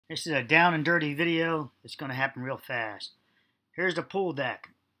This is a down and dirty video. It's going to happen real fast. Here's the pool deck.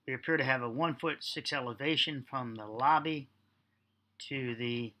 We appear to have a 1'6" elevation from the lobby to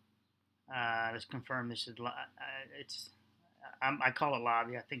the, let's confirm this is, I call it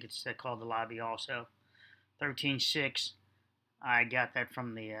lobby. I think it's called the lobby also. 13.6. I got that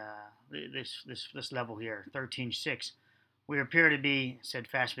from the, this level here, 13.6. We appear to be, said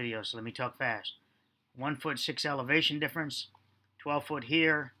fast video, so let me talk fast. 1'6" elevation difference, 12 foot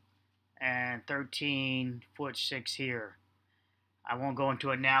here, and 13'6" here. I won't go into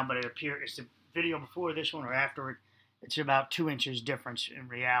it now, but it appears, it's the video before this one or after it, it's about 2 inches difference. In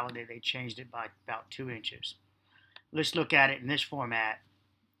reality, they changed it by about 2 inches. Let's look at it in this format.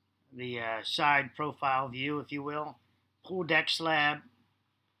 The side profile view, if you will. Pool deck slab,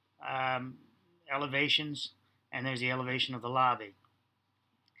 elevations, and there's the elevation of the lobby.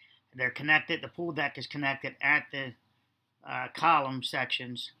 They're connected. The pool deck is connected at the column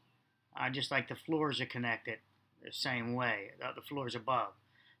sections, just like the floors are connected the same way. The floors above,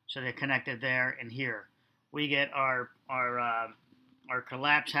 so they're connected there and here. We get our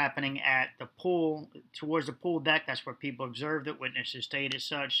collapse happening at the pool, towards the pool deck. That's where people observed it. Witnesses stated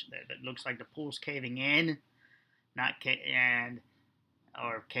such that it looks like the pool's caving in, not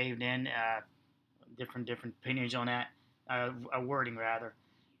or caved in. Different opinions on that. A wording rather.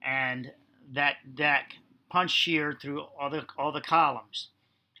 And that deck punched shear through all the columns.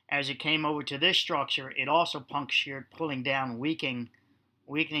 As it came over to this structure, it also punctured, pulling down, weakening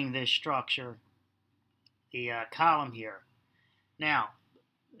this structure, the column here. Now,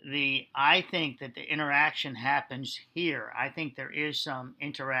 I think that the interaction happens here. I think there is some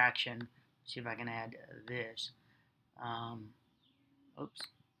interaction. Let's see if I can add this. Oops.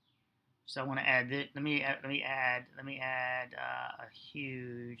 So I want to add this. Let me add a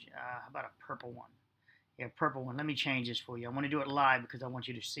huge. How about a purple one? Yeah, purple one. Let me change this for you. I want to do it live because I want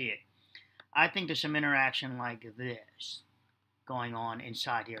you to see it. I think there's some interaction like this going on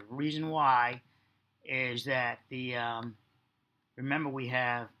inside here. Reason why is that the remember we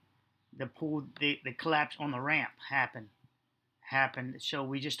have the pool, the collapse on the ramp happened. So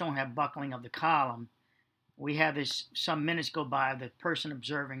we just don't have buckling of the column. We have this, some minutes go by, the person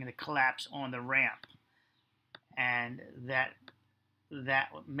observing the collapse on the ramp, and that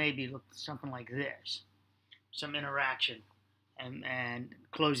maybe looked something like this, some interaction and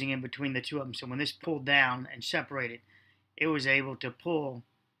closing in between the two of them. So when this pulled down and separated, it was able to pull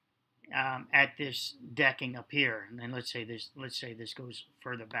at this decking up here. And then let's say this goes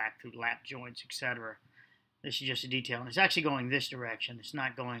further back through lap joints, etc. This is just a detail, and it's actually going this direction. It's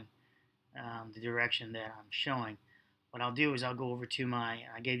not going the direction that I'm showing. What I'll do is I'll go over to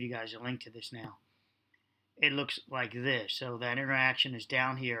I gave you guys a link to this now. It looks like this. So that interaction is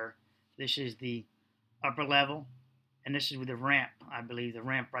down here. This is the upper level, and this is with the ramp. I believe the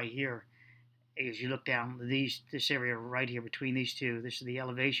ramp right here. As you look down this area right here between these two, this is the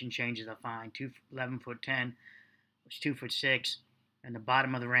elevation changes I find. 11'10", which is 2'6", and the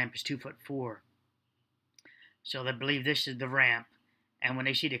bottom of the ramp is 2'4". So they believe this is the ramp. And when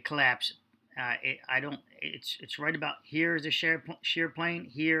they see the collapse, it's right about here is the shear plane,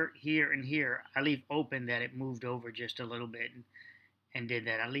 here, and here. I leave open that it moved over just a little bit and did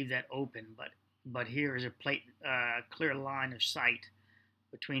that. I leave that open, but here is a clear line of sight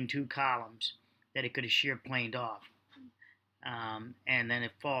between two columns that it could have shear planed off. And then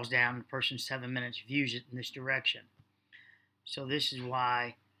it falls down, the person 7 minutes views it in this direction. So this is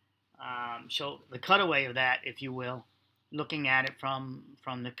why, so the cutaway of that, if you will, looking at it from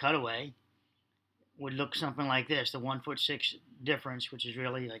the cutaway, would look something like this. The 1'6" difference, which is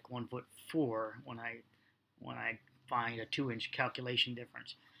really like 1'4" when I find a 2-inch calculation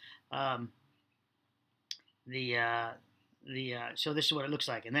difference. So this is what it looks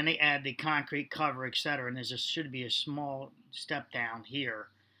like, and then they add the concrete cover, etc. And should be a small step down here,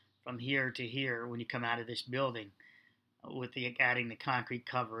 from here to here when you come out of this building, with adding the concrete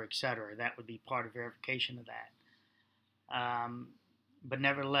cover, etc. That would be part of verification of that. But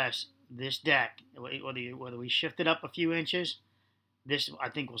nevertheless, this deck, whether we shift it up a few inches, this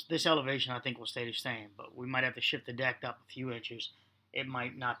elevation I think will stay the same. But we might have to shift the deck up a few inches. It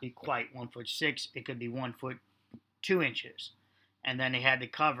might not be quite 1'6". It could be 1'2". And then they had to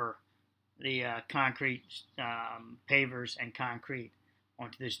cover the concrete pavers and concrete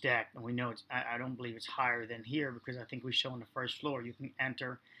onto this deck. And we know I don't believe it's higher than here, because I think we show on the first floor you can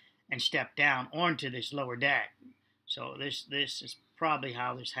enter and step down onto this lower deck. So this is probably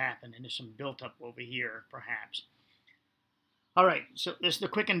how this happened, and there's some built up over here, perhaps. All right, so this is the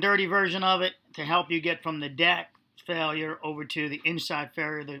quick and dirty version of it to help you get from the deck failure over to the inside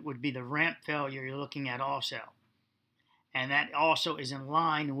failure that would be the ramp failure you're looking at also. and that also is in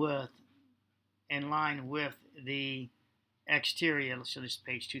line with the exterior. So this is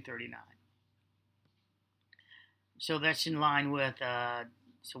page 239. So that's in line with.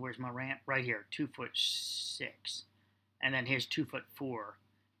 So where's my ramp? Right here, 2'6", and then here's 2'4".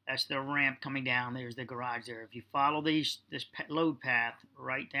 That's the ramp coming down. There's the garage there. If you follow this load path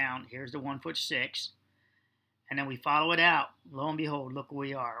right down, here's the 1'6", and then we follow it out. Lo and behold, look where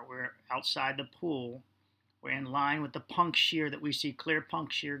we are. We're outside the pool. We're in line with the punk shear that we see, clear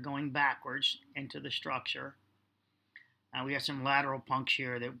punk shear going backwards into the structure. We have some lateral punk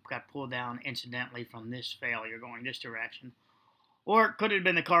shear that got pulled down incidentally from this failure going this direction. Or it could have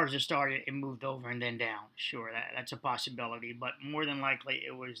been the cars that started and moved over and then down. Sure, that's a possibility. But more than likely,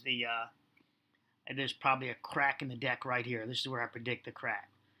 it was there's probably a crack in the deck right here. This is where I predict the crack.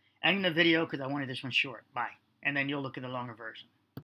 Ending the video because I wanted this one short. Bye. And then you'll look at the longer version.